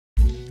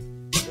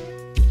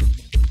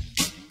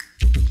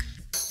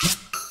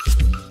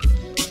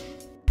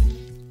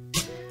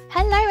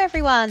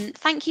everyone.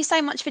 Thank you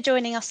so much for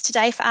joining us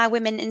today for our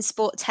Women in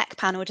Sport Tech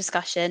panel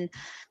discussion.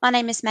 My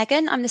name is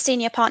Megan. I'm the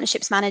Senior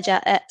Partnerships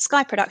Manager at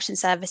Sky Production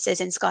Services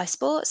in Sky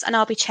Sports, and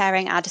I'll be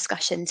chairing our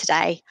discussion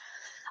today.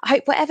 I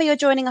hope wherever you're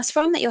joining us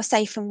from that you're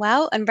safe and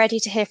well and ready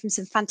to hear from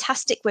some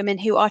fantastic women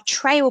who are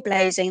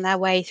trailblazing their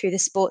way through the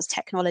sports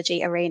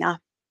technology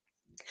arena.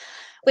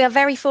 We are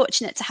very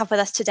fortunate to have with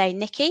us today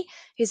Nikki,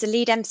 who's the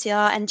lead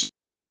MCR and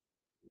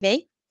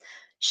GV,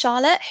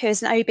 Charlotte, who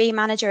is an OB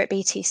manager at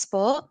BT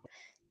Sport,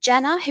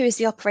 Jena, who is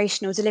the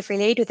operational delivery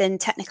lead within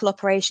technical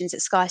operations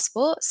at Sky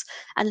Sports,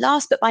 and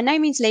last but by no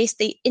means least,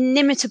 the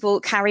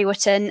inimitable Carrie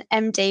Wooten,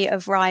 MD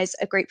of Rise,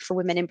 a group for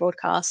women in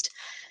broadcast.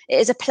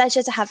 It is a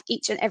pleasure to have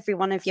each and every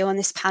one of you on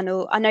this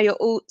panel. I know you're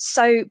all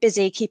so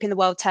busy keeping the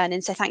world turning,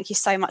 so thank you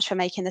so much for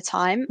making the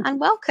time and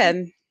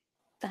welcome.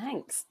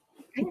 Thanks.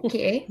 Thank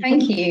you.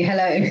 Thank you.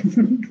 Hello.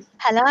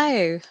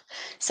 Hello.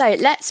 So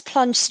let's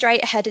plunge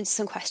straight ahead into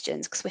some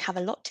questions because we have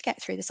a lot to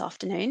get through this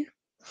afternoon.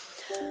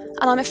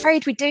 And I'm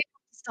afraid we do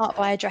start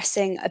by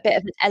addressing a bit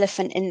of an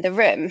elephant in the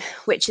room,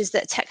 which is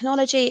that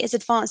technology is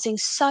advancing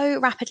so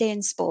rapidly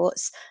in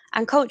sports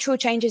and cultural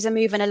changes are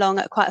moving along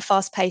at quite a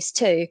fast pace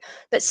too,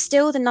 but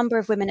still the number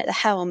of women at the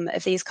helm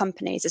of these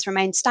companies has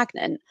remained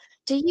stagnant.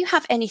 Do you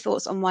have any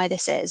thoughts on why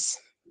this is?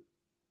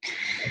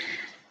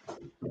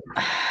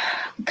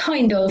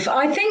 Kind of.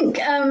 I think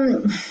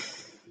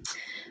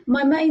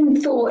my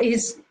main thought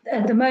is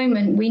at the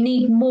moment we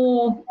need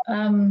more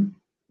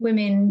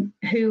women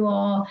who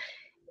are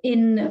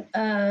in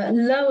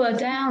lower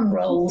down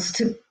roles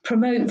to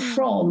promote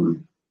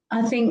from.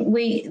 I think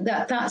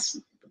that's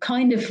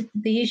kind of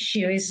the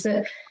issue, is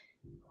that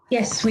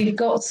yes, we've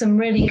got some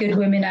really good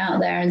women out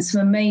there and some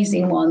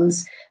amazing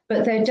ones,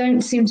 but there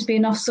don't seem to be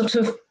enough sort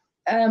of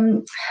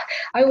I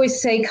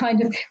always say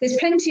kind of there's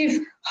plenty of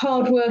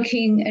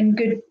hardworking and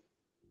good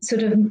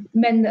sort of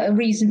men that are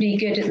reasonably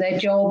good at their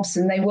jobs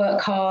and they work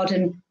hard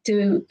and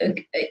do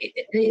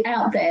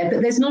out there,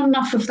 but there's not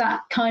enough of that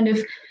kind of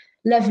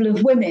level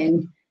of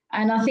women.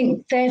 And I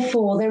think,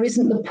 therefore, there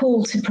isn't the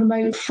pool to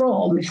promote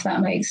from, if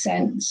that makes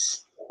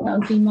sense. That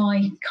would be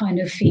my kind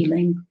of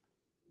feeling.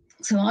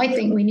 So I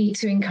think we need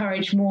to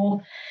encourage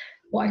more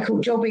what I call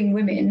jobbing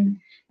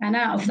women. And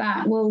out of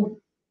that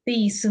will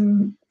be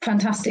some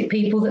fantastic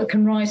people that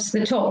can rise to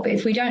the top. But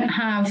if we don't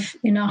have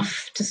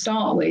enough to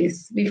start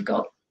with, we've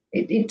got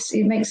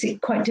it makes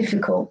it quite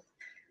difficult.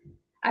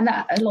 And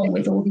that, along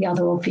with all the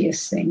other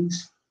obvious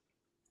things.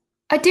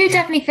 I do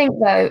definitely think,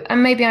 though,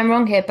 and maybe I'm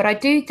wrong here, but I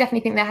do definitely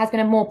think there has been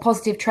a more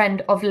positive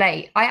trend of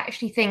late. I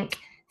actually think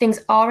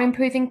things are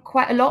improving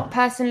quite a lot,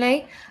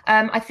 personally.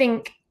 I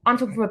think I'm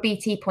talking from a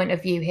BT point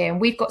of view here, and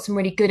we've got some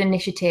really good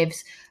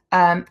initiatives,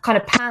 kind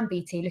of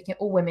pan-BT, looking at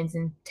all women's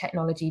in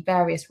technology,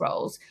 various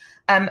roles,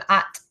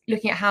 at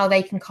looking at how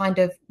they can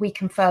we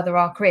can further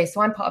our careers. So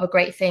I'm part of a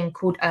great thing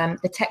called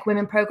the Tech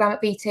Women Programme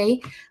at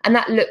BT, and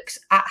that looks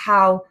at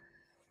how,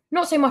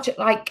 not so much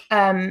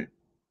at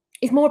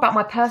it's more about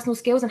my personal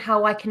skills and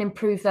how I can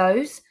improve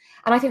those.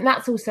 And I think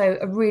that's also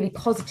a really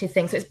positive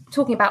thing. So it's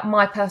talking about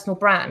my personal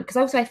brand. Because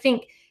also I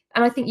think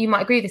you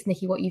might agree with this,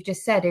 Nikki, what you've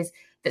just said is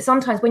that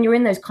sometimes when you're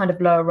in those kind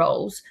of lower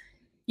roles,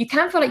 you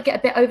can feel like you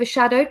get a bit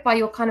overshadowed by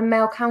your kind of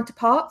male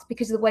counterparts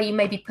because of the way you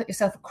maybe put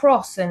yourself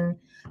across. And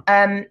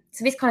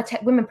so this kind of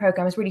Tech Women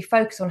programme is really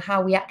focused on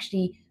how we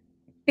actually,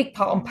 big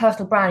part on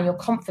personal brand and your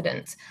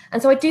confidence.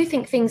 And so I do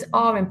think things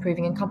are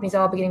improving and companies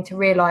are beginning to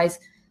realise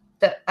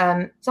that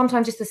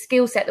sometimes just the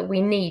skill set that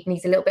we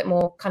needs a little bit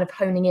more kind of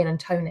honing in and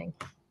toning.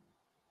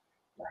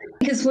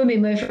 Because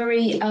women were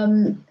very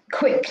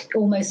quick,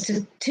 almost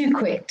too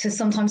quick to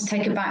sometimes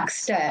take a back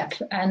step,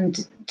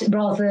 and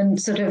rather than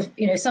sort of,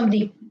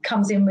 somebody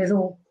comes in with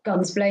all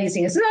guns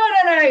blazing and says,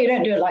 no, you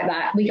don't do it like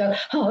that. We go,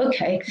 oh,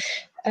 okay,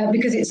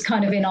 because it's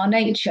kind of in our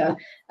nature.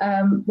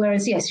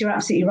 Whereas, yes, you're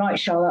absolutely right,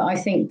 Charlotte. I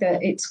think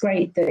that it's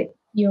great that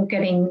you're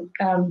getting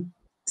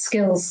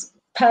skills,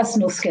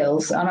 personal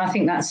skills, and I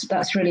think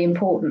that's really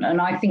important, and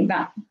I think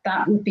that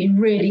would be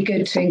really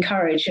good to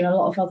encourage in a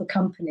lot of other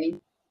companies.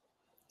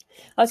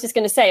 I was just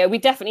going to say, we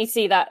definitely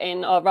see that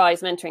in our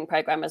Rise mentoring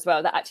program as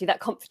well, that actually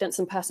that confidence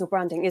and personal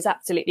branding is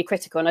absolutely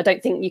critical, and I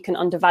don't think you can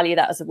undervalue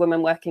that as a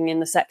woman working in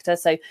the sector.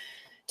 So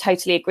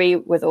totally agree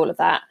with all of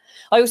that.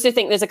 I also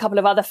think there's a couple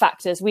of other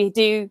factors. We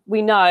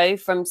know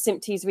from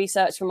SIMPT's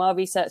research, from our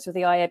research with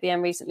the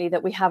IABM recently,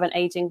 that we have an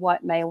ageing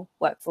white male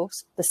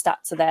workforce. The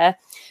stats are there.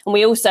 And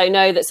we also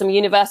know that some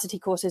university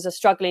courses are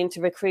struggling to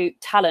recruit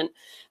talent,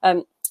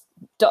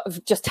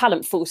 just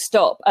talent full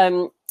stop.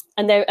 And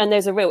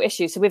there's a real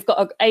issue. So we've got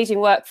an ageing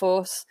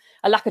workforce,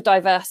 a lack of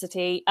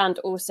diversity, and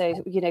also,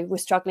 we're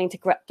struggling to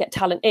get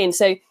talent in.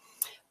 So,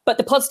 but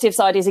the positive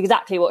side is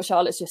exactly what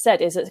Charlotte's just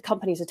said, is that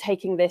companies are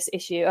taking this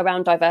issue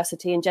around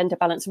diversity and gender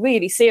balance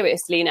really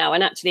seriously now.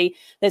 And actually,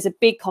 there's a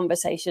big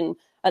conversation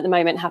at the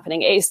moment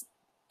happening.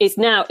 It's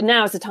now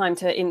is the time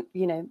to,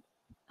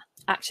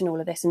 action all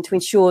of this and to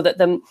ensure that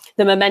the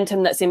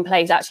momentum that's in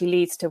place actually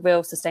leads to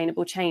real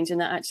sustainable change, and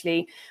that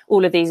actually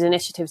all of these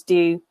initiatives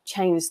do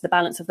change the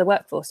balance of the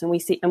workforce. And we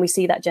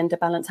see that gender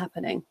balance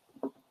happening.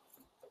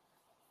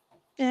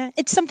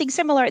 it's something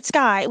similar at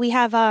Sky. We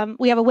have a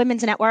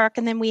women's network,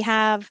 and then we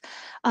have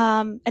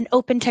an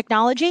open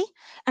technology.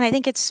 And I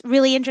think it's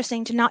really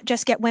interesting to not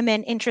just get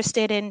women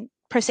interested in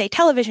per se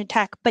television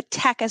tech, but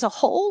tech as a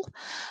whole.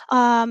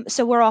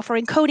 So we're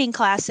offering coding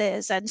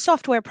classes and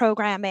software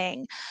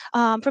programming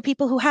for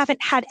people who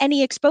haven't had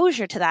any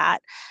exposure to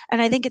that.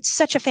 And I think it's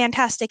such a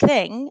fantastic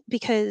thing,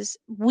 because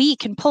we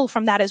can pull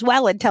from that as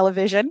well in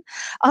television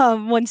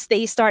once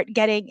they start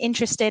getting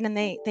interested and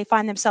they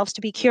find themselves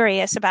to be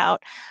curious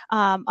about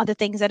other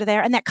things that are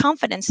there, and that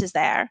confidence is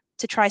there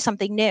to try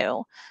something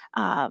new.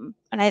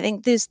 And I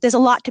think there's a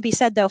lot to be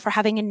said, though, for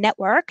having a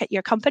network at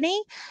your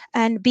company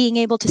and being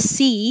able to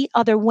see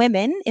other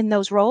women in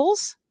those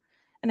roles.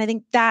 And I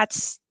think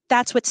that's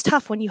what's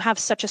tough when you have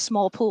such a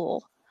small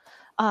pool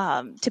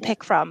to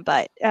pick from.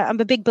 But I'm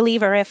a big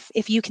believer,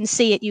 if you can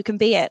see it, you can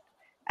be it.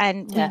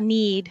 And we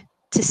need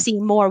to see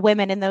more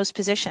women in those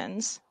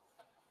positions.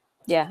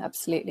 Yeah,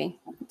 absolutely.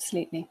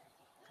 Absolutely.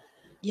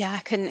 Yeah, I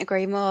couldn't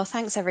agree more.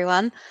 Thanks,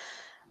 everyone.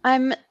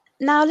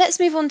 Now let's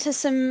move on to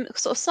some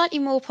sort of slightly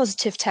more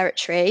positive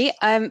territory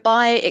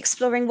by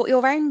exploring what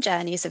your own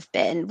journeys have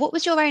been. What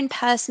was your own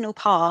personal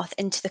path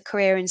into the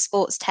career in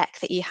sports tech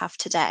that you have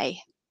today?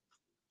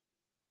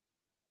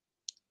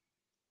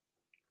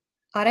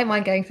 I don't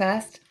mind going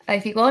first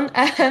if you want.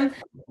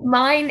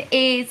 Mine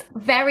is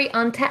very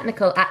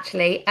untechnical,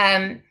 actually.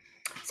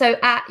 So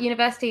at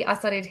university, I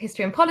studied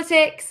history and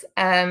politics,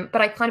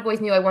 but I kind of always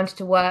knew I wanted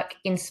to work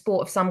in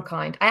sport of some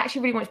kind. I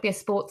actually really wanted to be a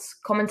sports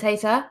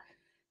commentator.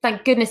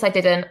 Thank goodness I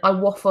didn't. I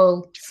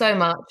waffle so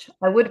much.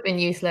 I would have been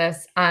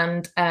useless.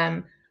 And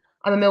I'm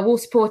a Millwall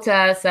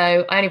supporter,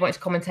 so I only wanted to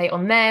commentate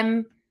on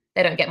them.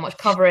 They don't get much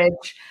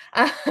coverage.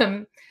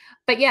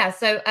 But yeah,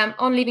 so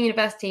on leaving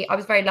university, I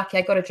was very lucky.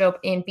 I got a job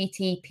in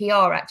BT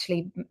PR,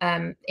 actually,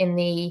 in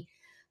the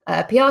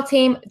PR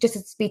team, just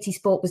as BT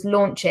Sport was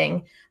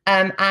launching.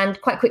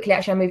 And quite quickly,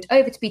 actually, I moved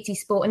over to BT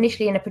Sport,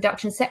 initially in a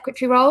production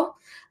secretary role.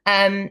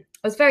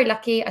 I was very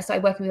lucky. I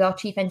started working with our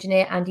chief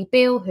engineer, Andy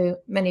Beale, who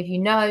many of you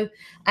know.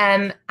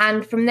 And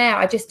from there,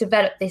 I just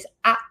developed this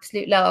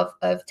absolute love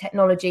of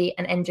technology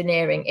and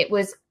engineering. It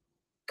was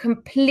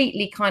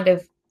completely kind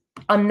of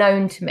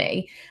unknown to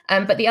me.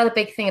 But the other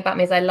big thing about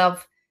me is I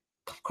love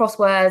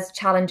crosswords,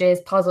 challenges,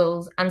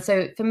 puzzles. And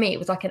so for me, it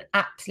was like an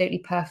absolutely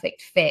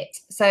perfect fit.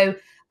 So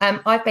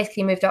I've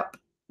basically moved up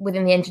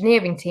within the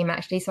engineering team,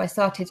 actually. So I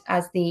started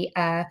as the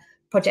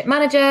project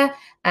manager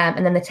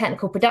and then the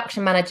technical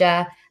production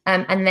manager.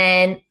 And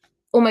then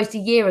almost a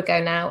year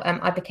ago now,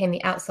 I became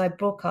the outside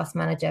broadcast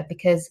manager,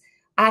 because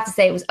I have to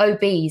say it was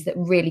OBs that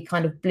really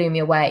kind of blew me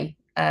away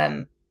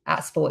at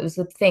sport. It was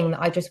the thing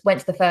that I just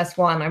went to the first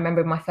one. I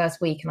remember my first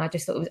week, and I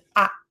just thought it was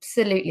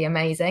absolutely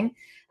amazing.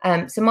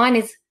 So mine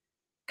is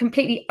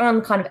completely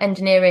kind of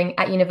engineering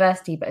at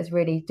university, but has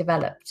really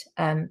developed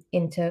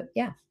into,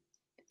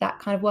 that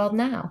kind of world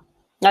now.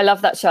 I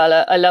love that,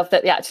 Charlotte. I love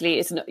that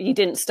actually you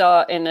didn't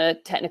start in a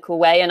technical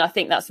way. And I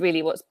think that's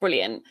really what's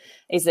brilliant,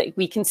 is that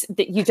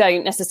that you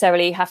don't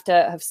necessarily have to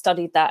have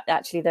studied that.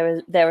 Actually,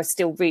 there are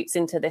still roots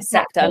into this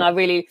sector. And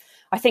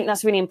I think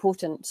that's really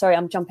important. Sorry,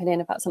 I'm jumping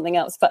in about something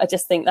else, but I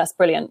just think that's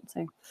brilliant.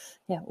 So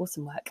yeah,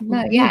 awesome work.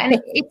 No, yeah,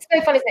 and it's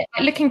so funny, isn't it?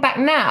 Like, looking back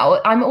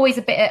now, I'm always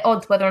a bit at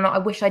odds whether or not I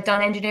wish I'd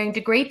done an engineering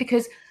degree,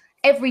 because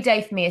every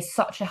day for me is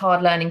such a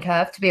hard learning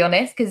curve, to be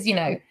honest, because, you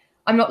know,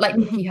 I'm not like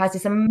Nikki, who has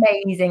this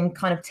amazing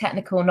kind of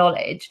technical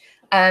knowledge.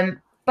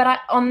 But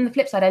on the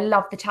flip side, I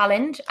love the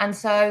challenge. And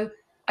so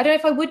I don't know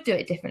if I would do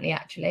it differently,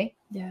 actually.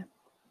 Yeah.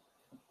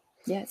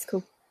 Yeah, it's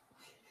cool.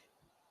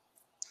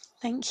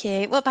 Thank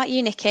you. What about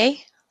you,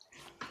 Nikki?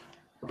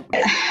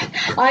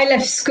 I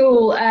left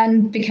school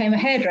and became a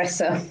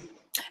hairdresser.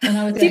 And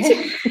I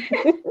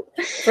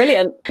was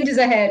Brilliant. As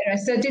a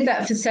hairdresser, did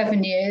that for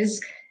 7 years.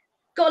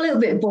 Got a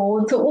little bit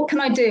bored, thought, what can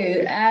I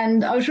do?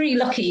 And I was really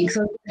lucky, because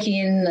I was working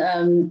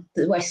in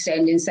the West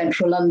End in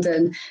central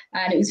London,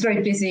 and it was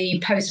very busy,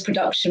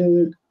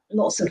 post-production,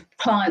 lots of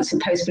clients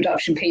and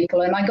post-production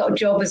people. And I got a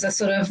job as a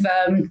sort of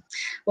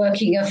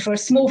working for a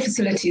small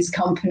facilities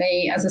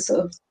company as a sort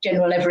of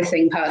general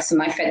everything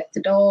person. I fed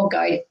the dog,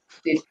 I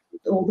did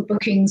all the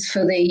bookings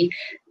for the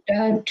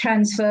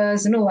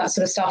transfers and all that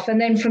sort of stuff. And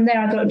then from there,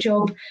 I got a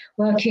job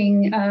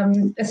working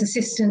as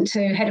assistant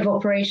to head of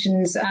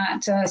operations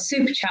at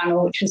Super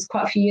Channel, which was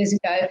quite a few years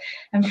ago.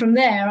 And from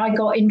there, I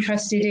got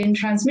interested in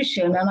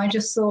transmission. And I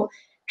just thought,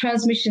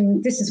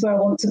 transmission, this is where I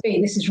want to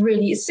be. This is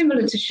really, it's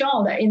similar to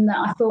Charlotte in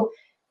that I thought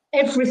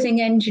everything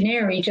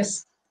engineering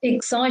just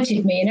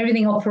excited me and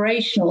everything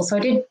operational. So I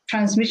did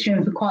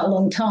transmission for quite a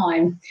long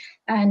time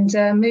and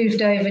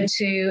moved over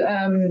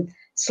to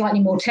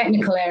slightly more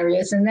technical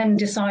areas, and then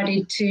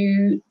decided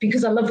to,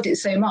 because I loved it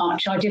so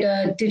much, I did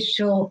a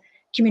digital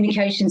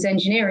communications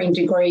engineering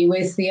degree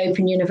with the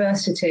Open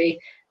University,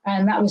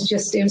 and that was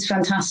just, it was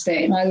fantastic,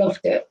 and I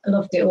loved it. I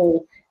loved it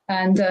all,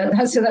 and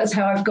that's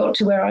how I've got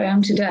to where I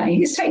am today.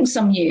 It's taken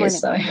some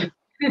years, though.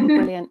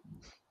 Brilliant.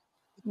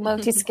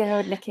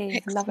 Multi-skilled, Nikki.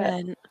 Excellent.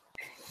 Love it.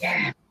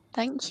 Yeah.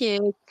 Thank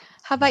you.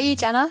 How about you,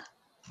 Jena?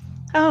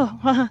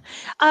 Oh,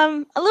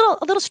 a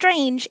little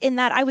strange in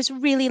that I was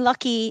really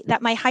lucky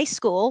that my high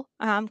school,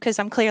 because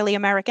I'm clearly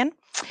American,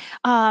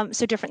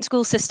 so different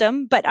school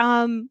system. But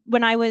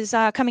when I was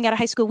coming out of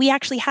high school, we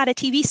actually had a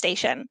TV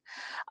station.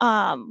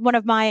 One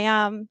of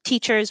my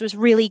teachers was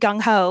really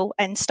gung ho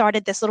and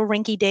started this little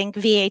rinky-dink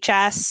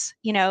VHS,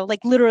 like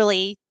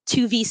literally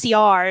 2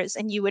 VCRs,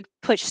 and you would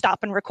push stop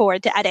and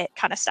record to edit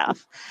kind of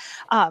stuff.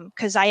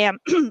 Because I am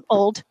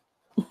old.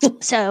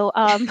 So,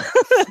 through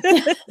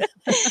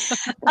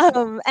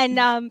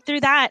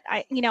that,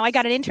 I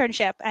got an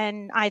internship,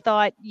 and I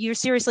thought, you're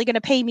seriously going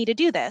to pay me to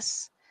do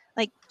this?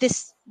 Like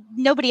this,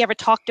 nobody ever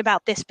talked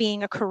about this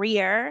being a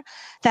career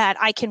that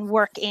I can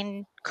work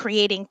in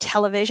creating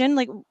television.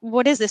 Like,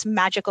 what is this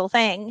magical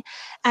thing?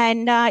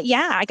 And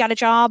I got a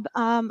job.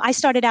 I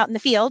started out in the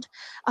field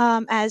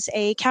as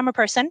a camera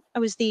person. I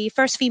was the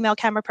first female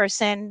camera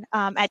person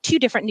at 2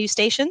 different news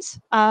stations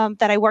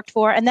that I worked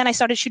for. And then I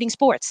started shooting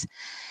sports.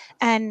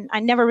 And I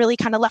never really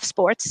kind of left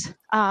sports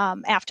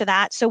after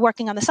that. So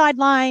working on the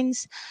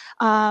sidelines,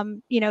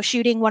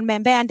 shooting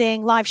one-man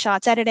banding, live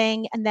shots,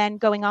 editing, and then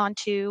going on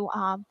to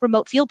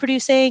remote field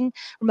producing,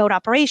 remote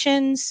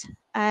operations,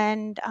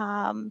 and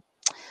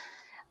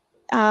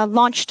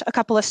launched a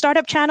couple of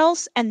startup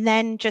channels, and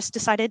then just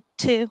decided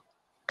to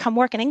come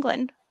work in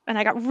England. And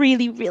I got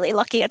really, really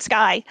lucky at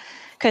Sky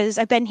because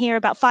I've been here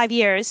about 5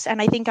 years,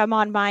 and I think I'm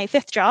on my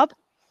 5th job.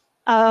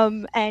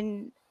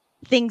 And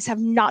things have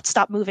not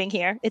stopped moving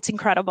here. It's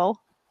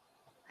incredible.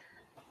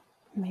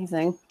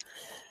 Amazing.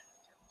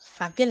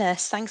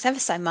 Fabulous. Thanks ever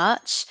so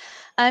much.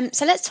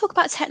 So let's talk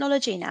about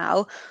technology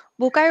now.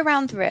 We'll go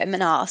around the room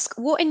and ask,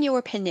 what in your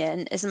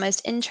opinion is the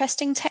most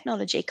interesting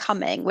technology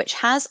coming which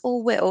has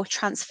or will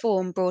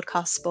transform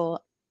broadcast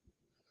sport?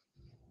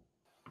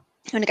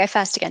 You want to go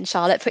first again,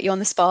 Charlotte? Put you on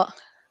the spot.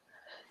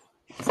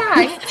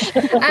 Thanks.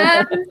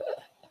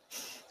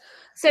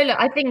 So look,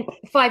 I think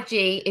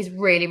 5G is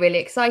really, really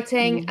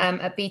exciting.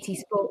 At BT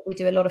Sport, we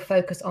do a lot of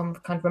focus on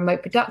kind of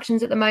remote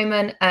productions at the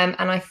moment. And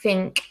I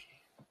think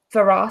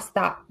for us,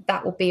 that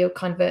will be a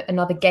kind of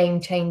another game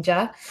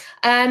changer.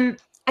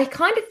 I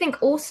kind of think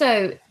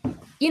also,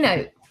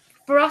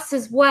 for us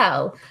as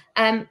well,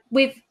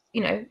 with,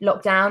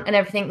 lockdown and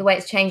everything, the way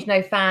it's changed,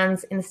 no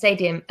fans in the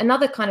stadium,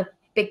 another kind of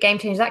big game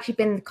changer has actually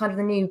been kind of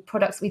the new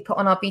products we put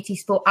on our BT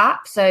Sport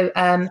app. So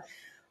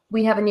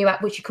we have a new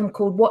app which you can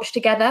call Watch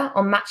Together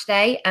on match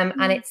day. And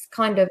it's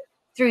kind of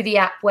through the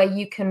app where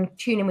you can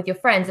tune in with your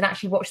friends and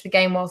actually watch the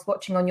game whilst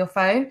watching on your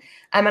phone.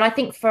 And I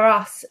think for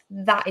us,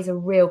 that is a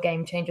real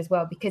game changer as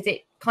well, because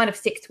it kind of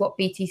sticks to what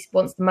BT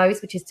wants the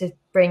most, which is to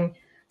bring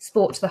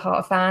sport to the heart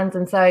of fans.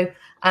 And so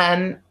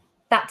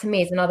that to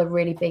me is another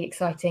really big,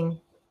 exciting,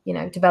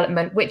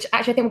 development, which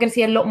actually I think we're going to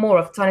see a lot more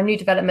of kind of new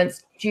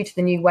developments due to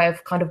the new way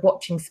of kind of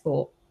watching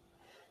sport.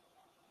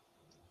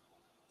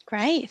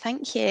 Great,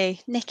 thank you.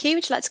 Nikki,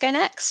 would you like to go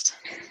next?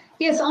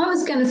 Yes, I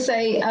was going to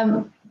say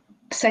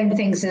same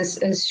things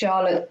as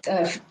Charlotte.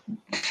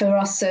 For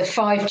us,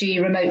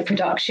 5G remote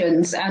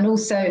productions, and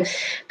also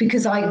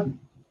because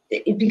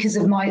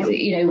of my,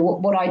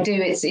 what I do,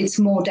 it's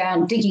more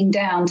digging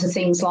down to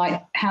things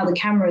like how the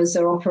cameras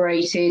are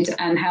operated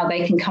and how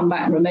they can come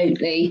back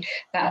remotely,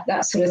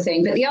 that sort of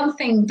thing. But the other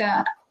thing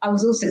that I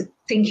was also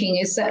thinking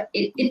is that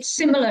it's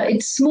similar,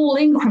 it's small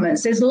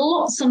increments. There's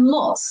lots and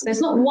lots.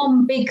 There's not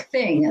one big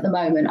thing at the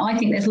moment. I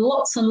think there's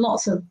lots and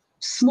lots of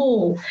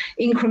small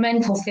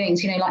incremental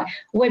things, like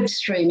web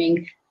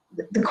streaming.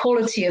 The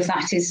quality of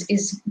that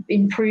is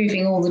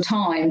improving all the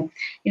time.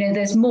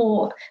 There's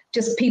more,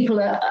 just people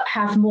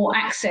have more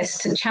access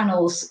to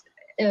channels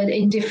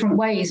in different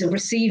ways of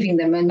receiving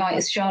them. And like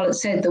as Charlotte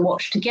said, the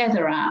Watch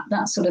Together app,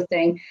 that sort of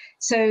thing.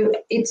 So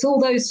it's all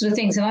those sort of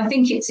things. And I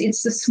think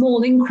it's the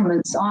small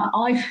increments,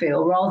 I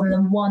feel, rather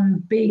than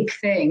one big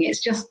thing.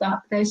 It's just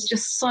that there's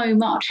just so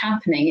much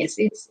happening. It's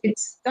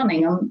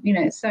stunning.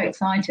 It's so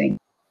exciting.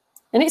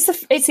 And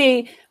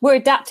we're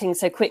adapting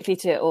so quickly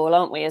to it all,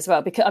 aren't we, as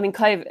well? Because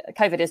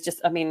COVID is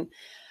just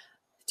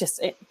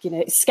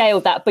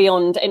scaled that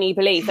beyond any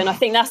belief. And I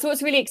think that's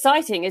what's really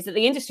exciting, is that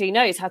the industry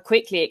knows how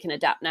quickly it can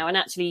adapt now and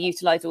actually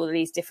utilize all of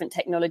these different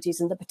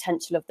technologies and the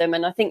potential of them.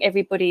 And I think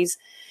everybody's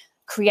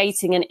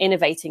creating and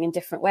innovating in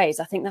different ways.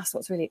 I think that's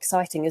what's really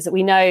exciting, is that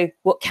we know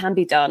what can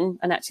be done,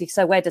 and actually,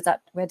 so where does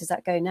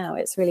that go now?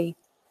 It's really,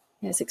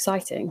 it's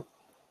exciting.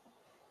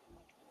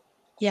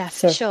 Yeah,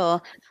 for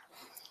sure.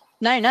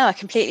 No, I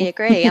completely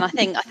agree. And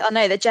I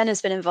know that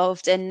Jena's been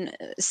involved in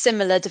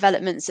similar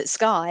developments at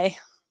Sky.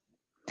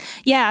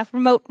 Yeah,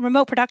 remote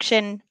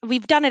production.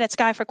 We've done it at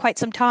Sky for quite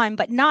some time,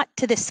 but not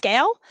to this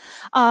scale,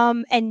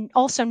 and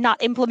also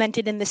not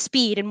implemented in the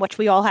speed in which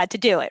we all had to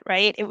do it,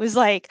 right? It was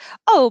like,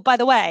 oh, by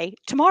the way,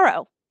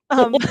 tomorrow.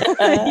 If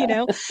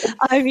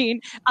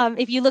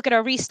you look at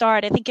our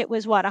restart, I think it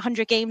was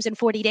 100 games in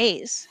 40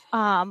 days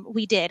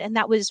we did, and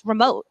that was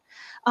remote.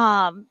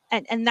 And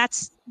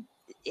that's,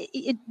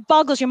 it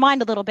boggles your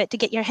mind a little bit to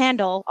get your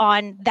handle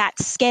on that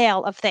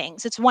scale of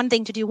things. It's one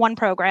thing to do one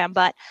program,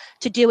 but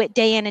to do it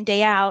day in and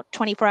day out,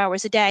 24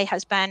 hours a day,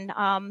 has been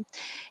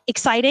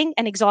exciting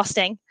and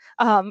exhausting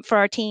for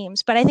our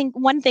teams. But I think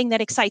one thing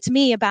that excites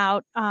me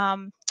about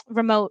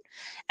remote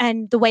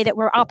and the way that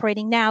we're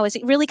operating now is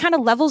it really kind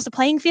of levels the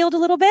playing field a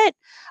little bit.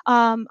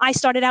 I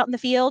started out in the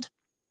field,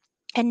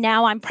 and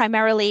now I'm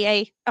primarily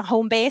a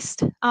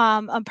home-based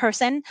a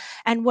person,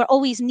 and we'll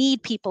always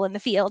need people in the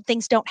field.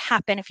 Things don't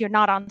happen if you're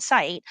not on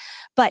site.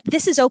 But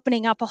this is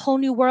opening up a whole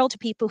new world to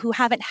people who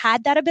haven't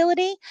had that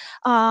ability.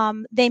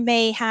 They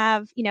may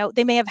have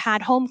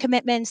had home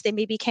commitments. They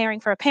may be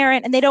caring for a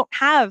parent, and they don't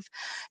have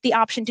the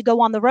option to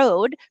go on the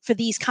road for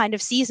these kind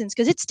of seasons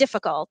because it's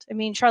difficult. I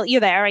mean, Charlotte,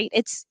 you're there, right?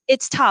 It's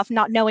tough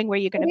not knowing where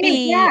you're going to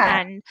be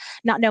and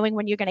not knowing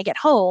when you're going to get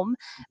home.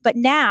 But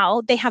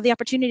now they have the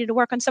opportunity to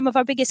work on some of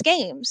our biggest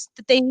games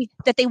that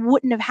they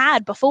wouldn't have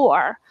had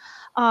before,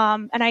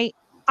 and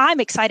I'm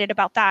excited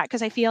about that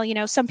because I feel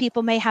some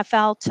people may have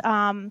felt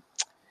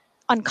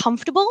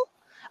uncomfortable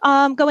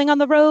going on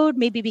the road,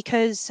 maybe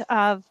because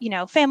of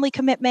family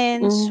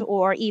commitments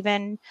or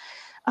even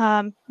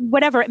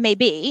whatever it may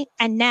be,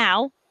 and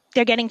now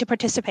they're getting to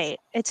participate.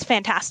 It's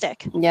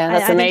fantastic. Yeah,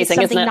 that's amazing. It's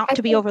something isn't it? not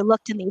to be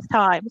overlooked in these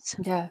times.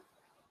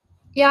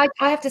 Yeah,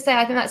 I have to say,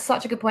 I think that's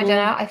such a good point,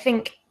 Jena. I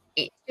think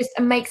it just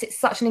makes it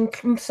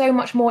so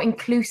much more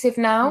inclusive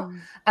now,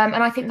 and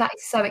I think that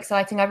is so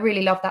exciting. I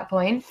really love that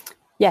point.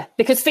 Yeah,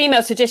 because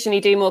females traditionally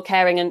do more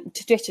caring and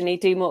traditionally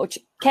do more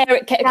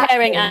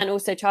caring and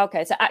also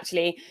childcare. So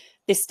actually,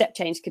 this step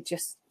change could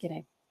just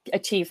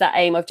achieve that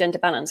aim of gender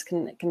balance.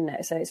 Can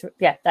so it's,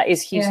 that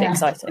is hugely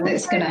exciting.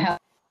 It's going to help.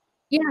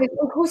 Yeah,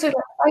 also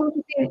I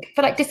also think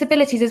for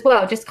disabilities as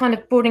well, just kind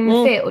of broadening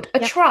the field. A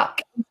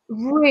truck is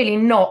really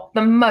not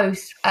the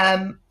most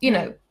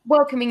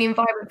welcoming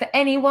environment for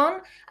anyone,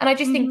 and I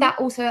just think that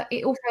also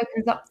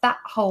opens up that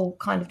whole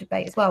kind of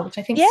debate as well, which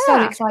I think is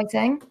so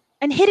exciting.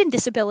 And hidden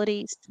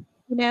disabilities,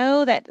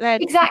 that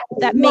exactly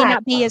that may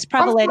not be as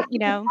prevalent,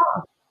 It's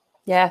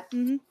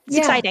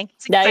exciting.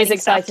 That is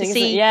exciting to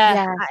see.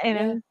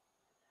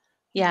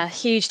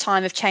 Huge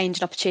time of change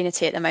and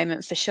opportunity at the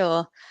moment for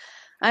sure.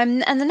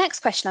 And the next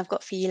question I've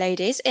got for you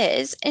ladies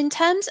is, in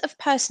terms of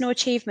personal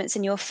achievements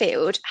in your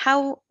field,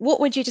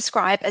 what would you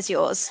describe as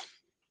yours?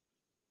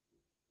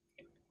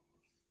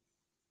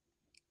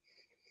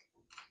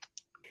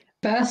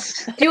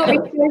 First, do you want me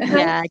to go?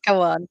 Yeah,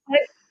 go on.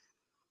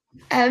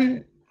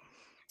 I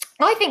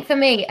think for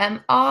me,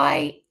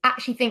 I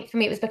actually think for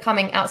me it was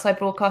becoming outside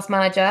broadcast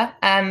manager,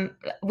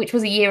 which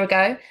was a year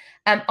ago.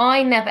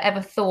 I never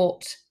ever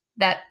thought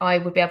that I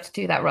would be able to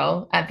do that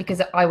role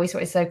because I always thought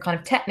it was so kind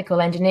of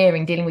technical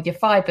engineering, dealing with your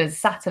fibers,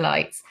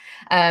 satellites,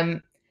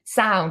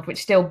 sound,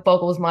 which still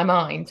boggles my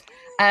mind.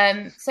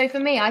 So for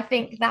me, I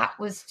think that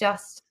was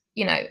just,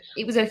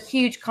 it was a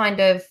huge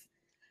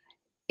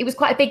it was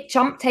quite a big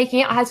jump taking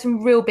it. I had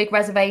some real big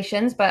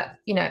reservations, but,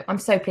 I'm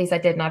so pleased I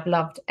did, and I've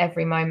loved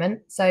every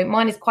moment. So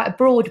mine is quite a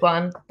broad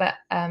one, but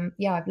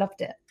I've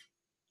loved it.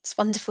 It's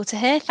wonderful to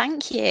hear.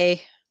 Thank you.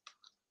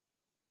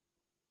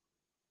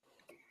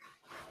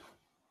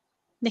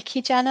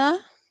 Nikki, Jena?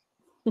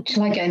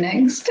 Shall I go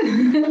next?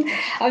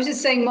 I was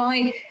just saying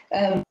I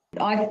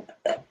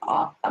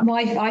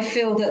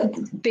feel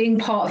that being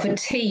part of a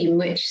team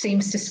which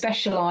seems to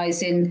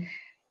specialise in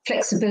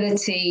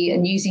flexibility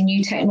and using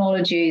new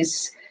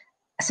technologies,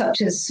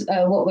 such as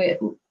what we're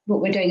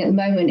doing at the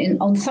moment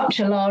on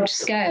such a large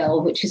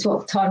scale, which is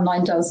what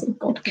Timeline does.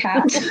 God,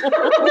 cat.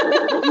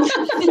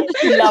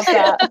 Love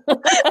that.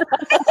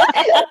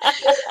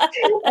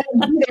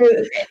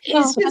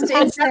 It's just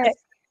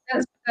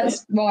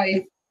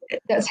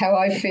that's how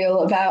I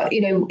feel about,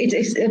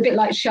 it's a bit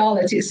like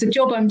Charlotte. It's the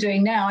job I'm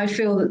doing now. I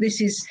feel that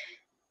this is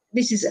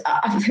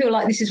I feel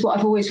like this is what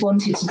I've always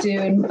wanted to do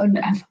and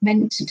have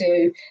meant to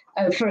do.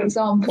 For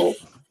example,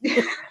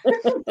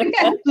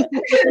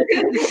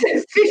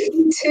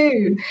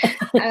 52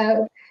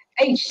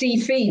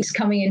 HD feeds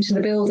coming into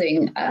the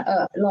building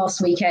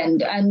last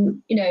weekend,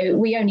 and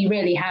we only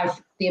really have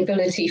the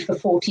ability for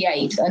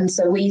 48, and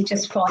so we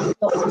just find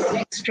lots of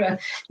extra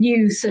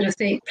new sort of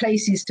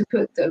places to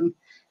put them.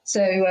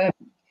 So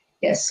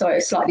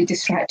sorry, slightly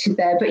distracted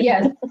there, but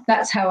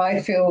that's how I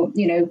feel.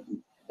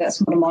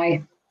 That's one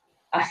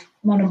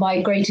of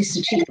my greatest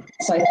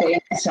achievements, I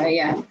think. So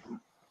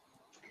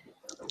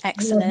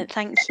Excellent,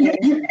 thank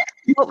you.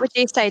 What would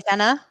you say,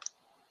 Jena?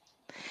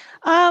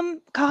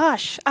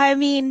 Gosh, I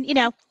mean,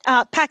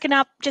 packing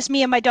up just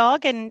me and my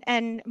dog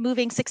and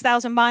moving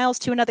 6,000 miles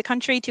to another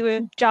country to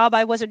a job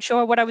I wasn't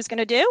sure what I was going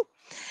to do.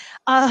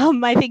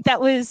 I think that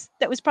was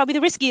probably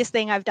the riskiest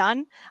thing I've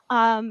done.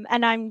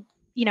 And I'm,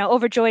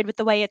 overjoyed with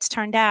the way it's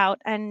turned out.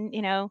 And,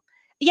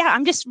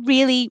 I'm just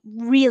really,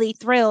 really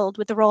thrilled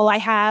with the role I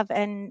have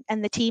and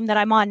the team that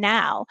I'm on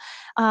now.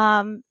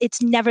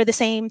 It's never the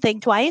same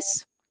thing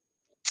twice.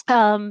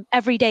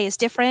 Every day is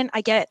different.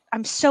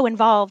 I'm so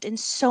involved in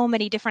so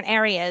many different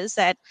areas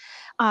that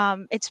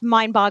it's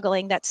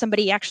mind-boggling that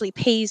somebody actually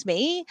pays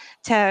me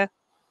to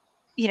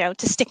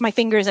stick my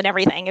fingers in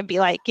everything and be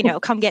like,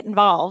 come get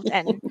involved.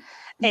 And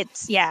I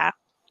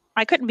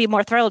couldn't be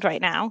more thrilled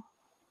right now.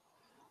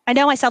 I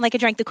know I sound like I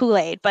drank the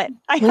Kool-Aid, but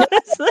I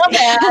honestly...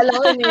 I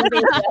love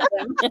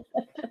the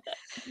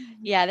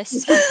Yeah, this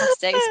is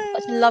fantastic.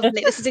 It's such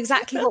lovely. This is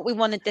exactly what we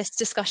wanted this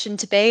discussion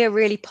to be, a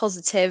really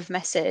positive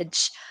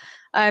message.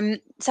 So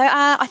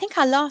I think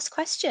our last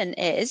question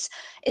is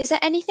there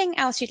anything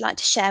else you'd like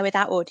to share with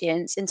our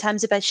audience in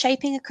terms of both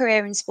shaping a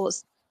career in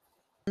sports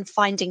and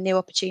finding new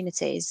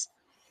opportunities?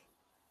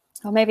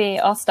 Well, maybe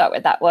I'll start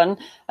with that one.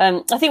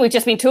 I think we've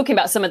just been talking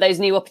about some of those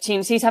new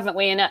opportunities, haven't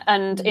we?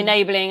 And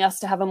enabling us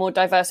to have a more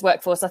diverse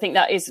workforce. I think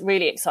that is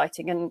really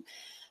exciting, and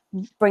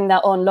bring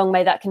that on. Long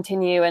may that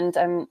continue. And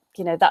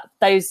that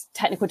those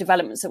technical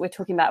developments that we're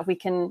talking about, if we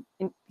can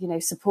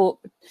support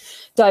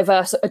a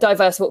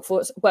diverse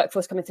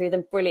workforce coming through,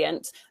 then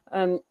brilliant.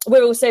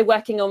 We're also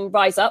working on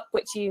Rise Up,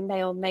 which you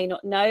may or may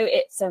not know.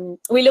 It's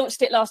we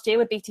launched it last year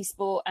with BT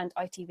Sport and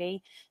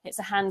ITV. It's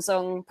a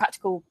hands-on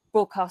practical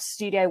broadcast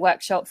studio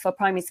workshop for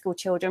primary school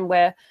children,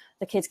 where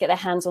the kids get their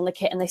hands on the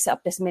kit and they set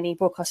up this mini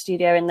broadcast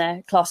studio in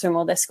their classroom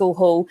or their school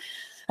hall.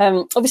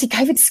 Obviously,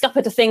 COVID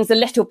scuppered things a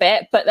little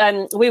bit, but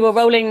we were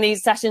rolling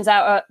these sessions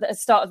out at the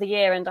start of the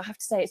year, and I have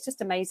to say, it's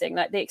just amazing.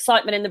 Like the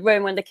excitement in the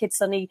room when the kids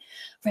suddenly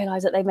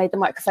realise that they've made the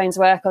microphones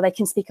work, or they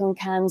can speak on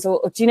cans,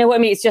 or do you know what I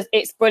mean?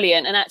 It's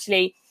brilliant. And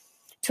actually,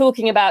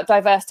 talking about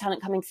diverse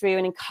talent coming through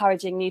and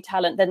encouraging new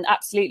talent, then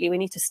absolutely we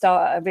need to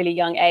start at a really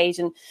young age.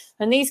 And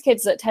these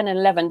kids at 10 and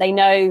 11, they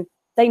know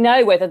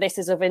whether this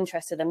is of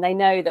interest to them. They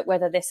know that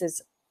whether this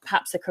is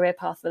perhaps a career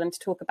path for them to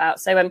talk about.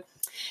 So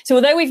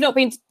although we've not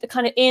been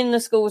kind of in the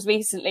schools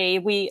recently,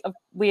 we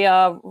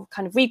are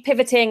kind of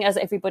repivoting, as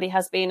everybody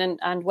has been,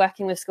 and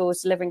working with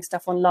schools, delivering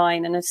stuff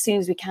online. And as soon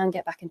as we can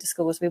get back into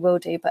schools, we will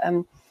do. But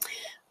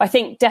I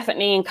think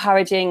definitely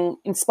encouraging,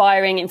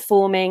 inspiring,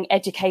 informing,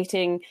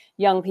 educating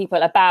young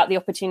people about the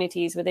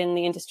opportunities within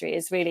the industry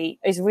is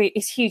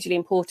hugely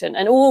important.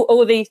 And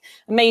all these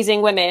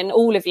amazing women,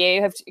 all of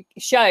you, have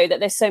shown that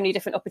there's so many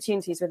different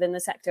opportunities within the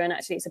sector, and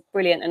actually it's a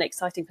brilliant and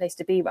exciting place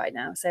to be right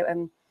now.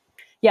 So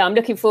yeah, I'm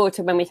looking forward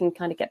to when we can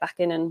kind of get back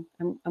in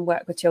and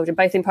work with children,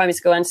 both in primary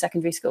school and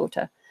secondary school,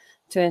 to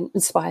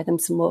inspire them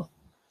some more.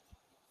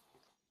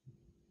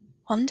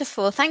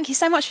 Wonderful. Thank you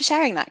so much for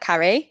sharing that,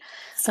 Carrie.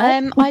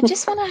 I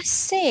just want to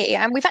see,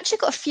 and we've actually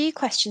got a few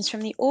questions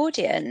from the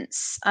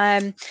audience.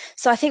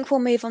 So I think we'll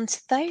move on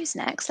to those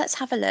next. Let's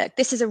have a look.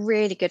 This is a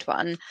really good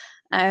one.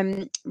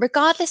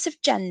 Regardless of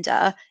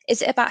gender,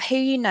 is it about who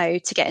you know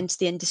to get into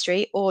the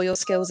industry, or your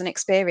skills and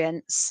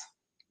experience?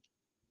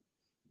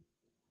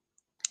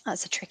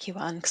 That's a tricky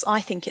one, because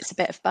I think it's a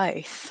bit of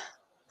both.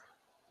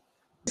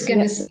 Yeah,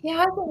 I think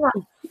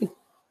that.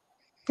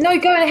 No,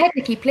 go ahead,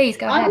 Nikki, please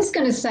go ahead. I was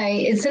going to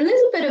say it's a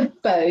little bit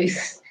of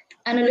both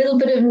and a little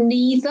bit of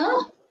neither.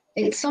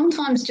 It's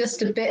sometimes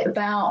just a bit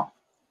about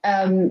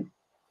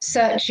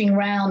searching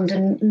around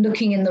and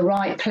looking in the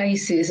right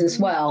places as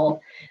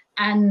well,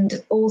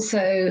 and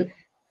also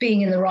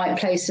being in the right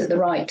place at the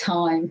right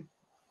time.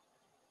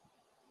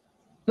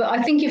 But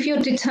I think if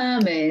you're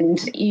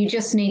determined, you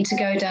just need to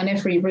go down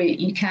every route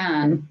you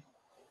can.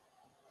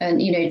 And,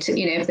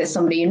 if there's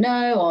somebody you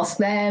know, ask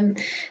them,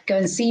 go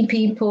and see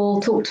people,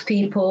 talk to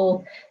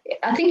people.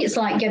 I think it's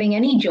like getting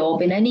any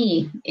job in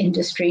any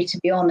industry, to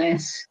be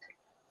honest.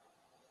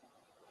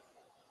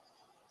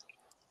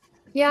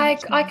 Yeah,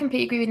 I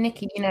completely agree with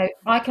Nikki.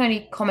 I can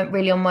only comment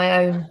really on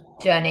my own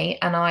journey.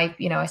 And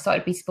I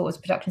started BT Sport as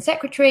production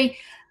secretary,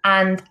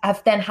 and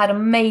have then had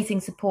amazing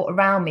support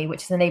around me,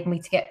 which has enabled me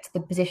to get to the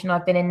position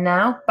I've been in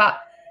now. But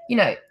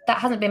that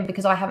hasn't been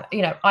because I haven't,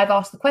 I've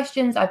asked the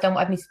questions, I've done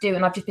what I need to do,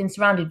 and I've just been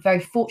surrounded, very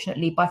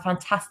fortunately, by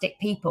fantastic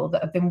people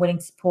that have been willing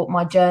to support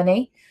my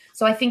journey.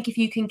 So I think if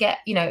you can get,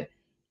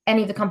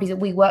 any of the companies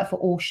that we work for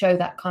all show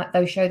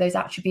those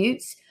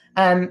attributes.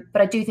 But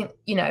I do think,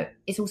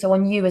 it's also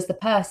on you as the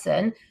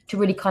person to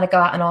really kind of go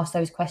out and ask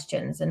those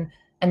questions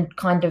and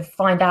kind of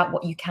find out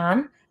what you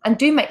can, and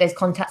do make those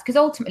contacts, because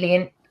ultimately,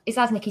 and it's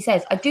as Nikki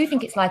says, I do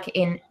think it's like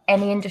in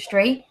any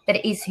industry, that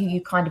it is who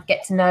you kind of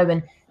get to know,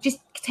 and just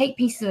take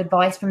pieces of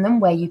advice from them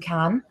where you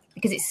can,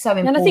 because it's so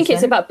important. And I think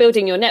it's about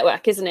building your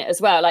network, isn't it,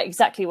 as well? Like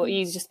exactly what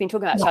you've just been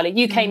talking about, Charlie.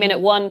 You came in at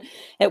one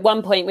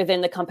point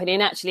within the company,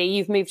 and actually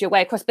you've moved your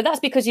way across. But that's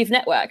because you've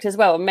networked as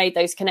well and made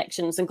those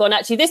connections and gone,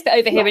 actually, this bit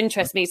over here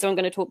interests me, so I'm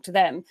going to talk to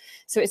them.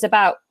 So it's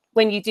about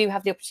when you do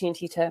have the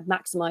opportunity to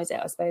maximise it,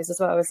 I suppose, as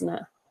well, isn't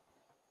it?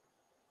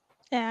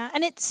 Yeah,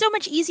 and it's so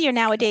much easier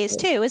nowadays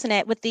too, isn't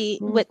it? With the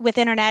with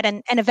internet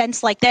and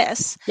events like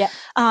this,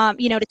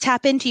 to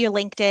tap into your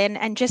LinkedIn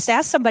and just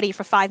ask somebody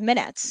for 5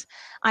 minutes.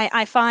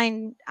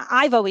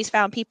 I've always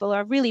found people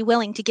are really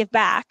willing to give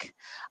back,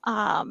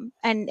 and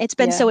it's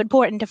been so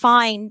important to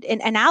find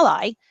an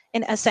ally,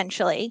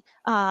 essentially,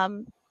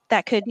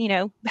 that could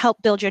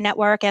help build your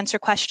network, answer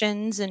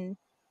questions, and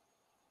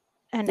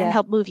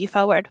help move you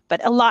forward.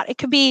 But it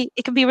could be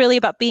really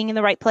about being in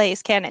the right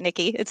place, can it,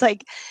 Nikki? It's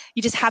like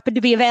you just happen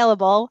to be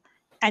available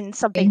and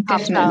something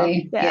pops up.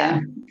 Yeah.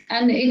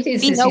 And it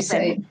is, as you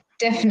say,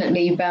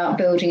 definitely about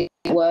building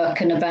work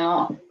and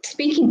about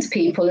speaking to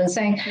people and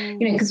saying,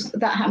 you know, because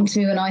that happened to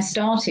me when I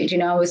started. You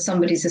know, I was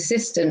somebody's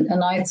assistant,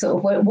 and I sort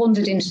of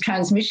wandered into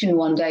transmission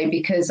one day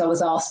because I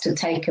was asked to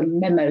take a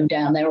memo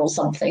down there or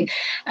something,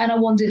 and I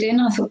wandered in.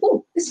 I thought,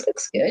 oh, this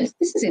looks good,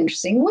 this is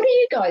interesting, what are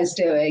you guys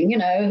doing? You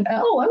know,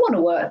 oh, I want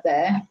to work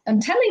there,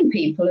 and telling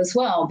people as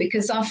well,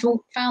 because I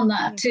found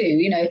that too.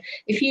 You know,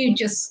 if you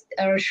just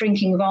are a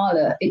shrinking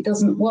violet, it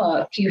doesn't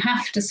work. You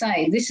have to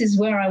say, this is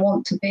where I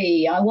want to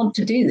be, I want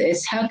to do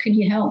this, how can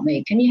you help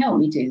me, can you help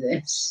me do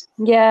this?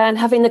 Yeah, and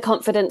having the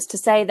confidence to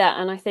say that.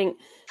 And I think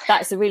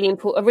that's really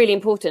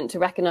important to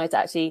recognise,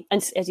 actually,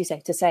 and as you say,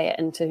 to say it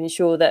and to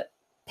ensure that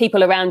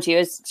people around you,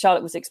 as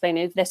Charlotte was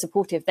explaining, if they're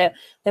supportive, they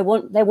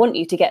want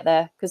you to get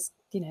there, because,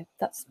 you know,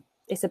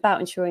 it's about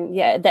ensuring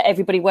that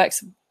everybody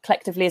works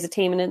collectively as a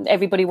team, and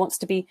everybody wants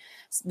to be,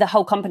 the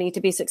whole company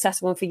to be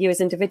successful, and for you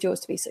as individuals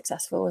to be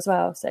successful as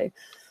well. So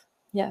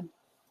yeah.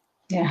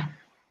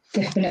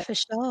 Definitely. For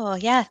sure.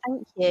 Yeah,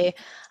 thank you.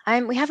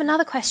 We have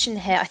another question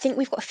here. I think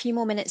we've got a few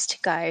more minutes to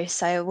go,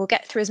 so we'll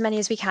get through as many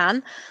as we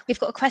can. We've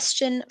got a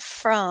question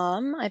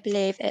from, I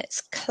believe it's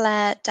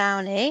Claire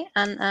Downey,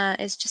 and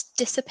it's just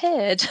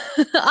disappeared.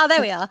 Oh, there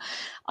we are.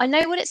 I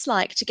know what it's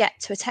like to get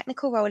to a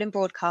technical role in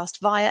broadcast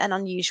via an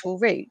unusual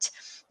route.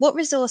 What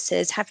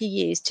resources have you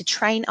used to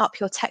train up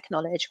your tech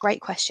knowledge?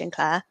 Great question,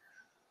 Claire.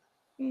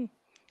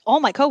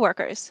 All my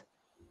coworkers.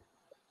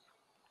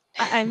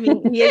 I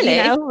mean,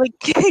 Really?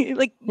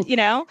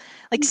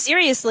 like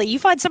seriously, you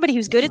find somebody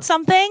who's good at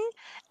something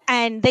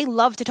and they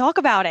love to talk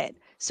about it.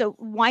 So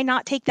why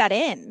not take that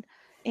in?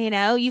 You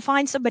know, you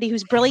find somebody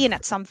who's brilliant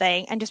at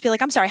something and just be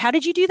like, I'm sorry, how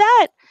did you do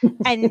that?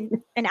 And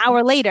an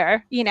hour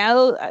later, you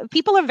know,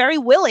 people are very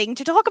willing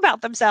to talk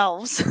about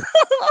themselves.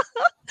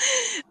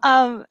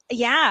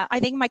 I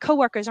think my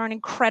coworkers are an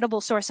incredible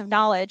source of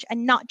knowledge,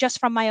 and not just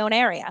from my own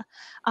area.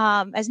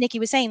 As Nikki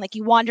was saying, like,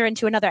 you wander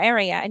into another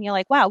area and you're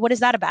like, wow, what is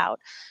that about?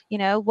 You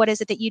know, what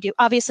is it that you do?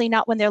 Obviously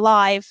not when they're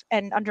live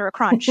and under a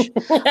crunch.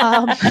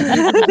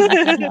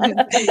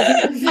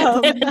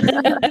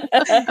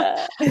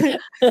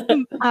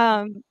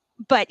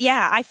 But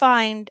yeah, I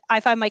find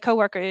my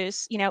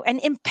coworkers, you know, and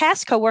in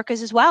past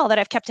coworkers as well that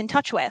I've kept in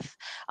touch with,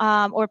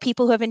 or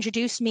people who have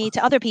introduced me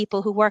to other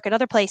people who work at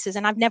other places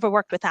and I've never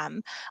worked with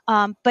them,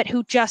 but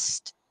who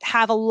just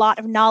have a lot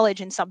of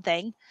knowledge in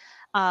something.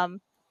 And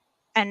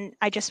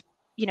I just,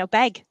 you know,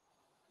 beg.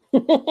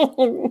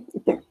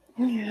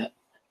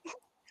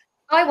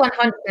 I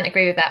 100%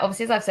 agree with that.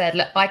 Obviously, as I've said,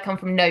 look, I come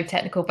from no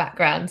technical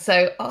background,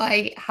 so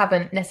I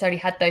haven't necessarily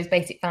had those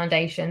basic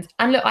foundations.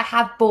 And look, I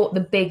have bought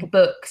the big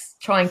books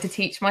trying to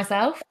teach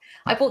myself.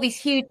 I bought these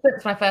huge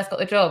books when I first got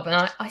the job,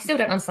 and I still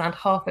don't understand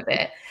half of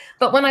it.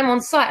 But when I'm on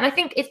site, and I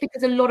think it's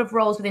because a lot of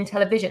roles within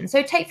television.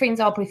 So take, for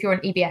example, if you're an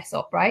EBS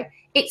op, right?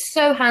 It's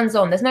so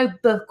hands-on. There's no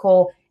book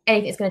or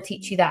anything that's going to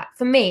teach you that.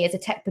 For me, as a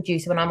tech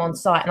producer, when I'm on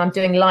site and I'm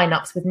doing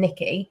lineups with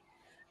Nikki,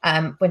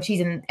 when she's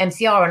in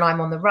MCR and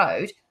I'm on the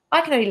road, I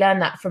can only learn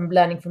that from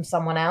learning from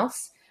someone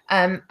else.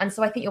 And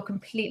so I think you're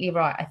completely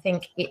right. I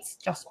think it's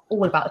just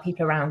all about the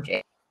people around you.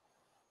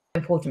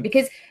 Important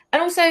because,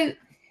 and also,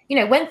 you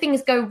know, when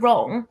things go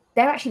wrong,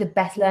 they're actually the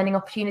best learning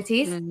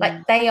opportunities. Mm-hmm.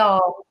 Like, they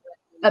are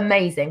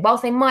amazing.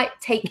 Whilst they might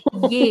take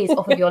years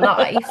off of your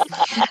life,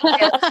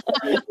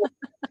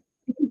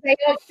 they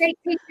teach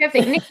you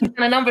everything. Nikki's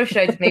done a number of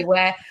shows with me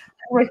where I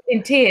was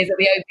in tears at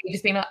the OP,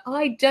 just being like,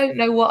 I don't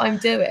know what I'm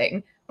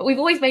doing. But we've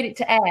always made it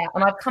to air,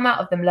 and I've come out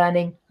of them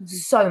learning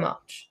so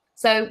much.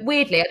 So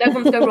weirdly, I don't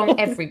want to go wrong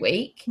every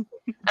week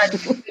and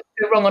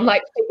go wrong on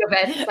like big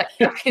events like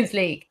Champions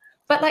League.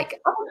 But like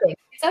other things,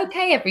 it's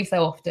okay every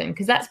so often,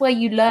 because that's where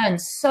you learn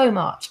so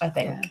much, I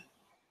think.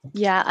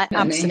 Yeah, I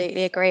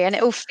absolutely agree. And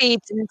it all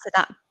feeds into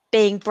that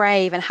being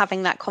brave and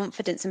having that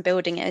confidence and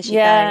building it as you go.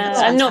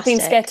 And not being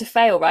scared to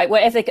fail, right?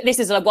 Whatever, this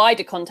is a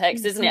wider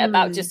context, isn't it?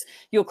 About just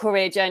your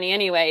career journey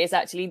anyway, is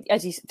actually,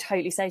 as you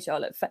totally say,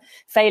 Charlotte,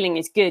 failing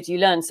is good. You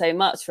learn so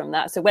much from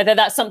that. So whether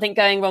that's something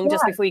going wrong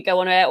just before you go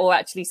on air, or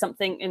actually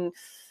something in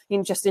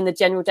just in the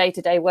general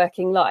day-to-day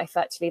working life,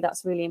 actually,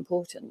 that's really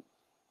important.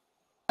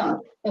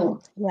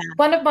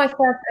 One of my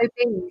first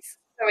OBs,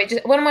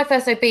 one of my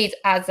first OBs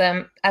as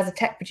a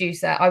tech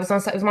producer, I was on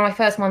set. It was one of my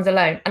first ones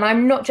alone, and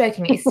I'm not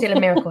joking. It's still a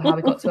miracle how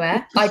we got to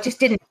air. I just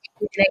didn't.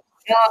 Everything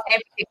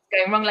was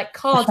going wrong. Like,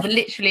 cards were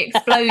literally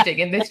exploding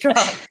in this truck,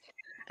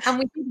 and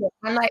we did it.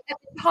 And like, at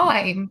the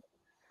time,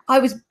 I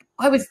was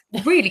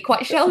really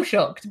quite shell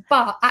shocked.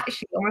 But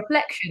actually, on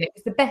reflection, it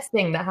was the best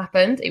thing that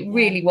happened. It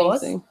really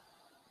was.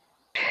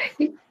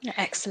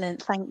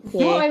 Excellent, thank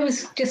you. What I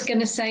was just going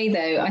to say,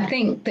 though, I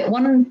think that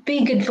one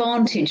big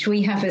advantage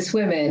we have as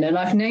women, and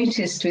I've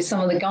noticed with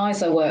some of the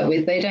guys I work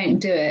with, they don't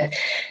do it.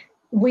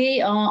 We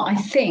are, I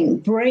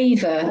think,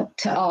 braver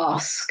to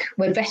ask.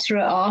 We're better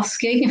at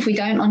asking if we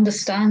don't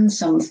understand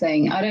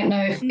something. I don't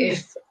know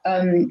if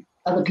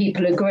other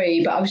people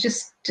agree, but I was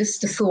just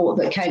a thought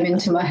that came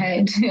into my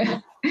head.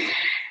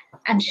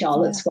 And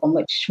Charlotte's one,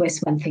 which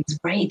when things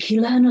break,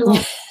 you learn a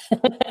lot.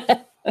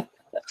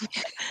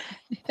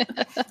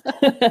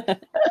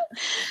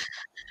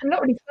 I'm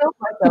not really felt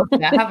myself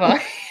there, have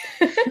I?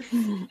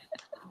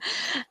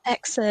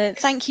 Excellent.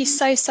 Thank you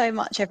so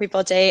much,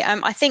 everybody.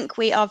 I think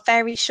we are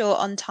very short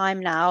on time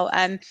now.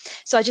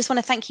 So I just want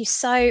to thank you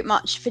so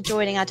much for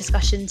joining our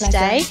discussion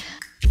today. Pleasure.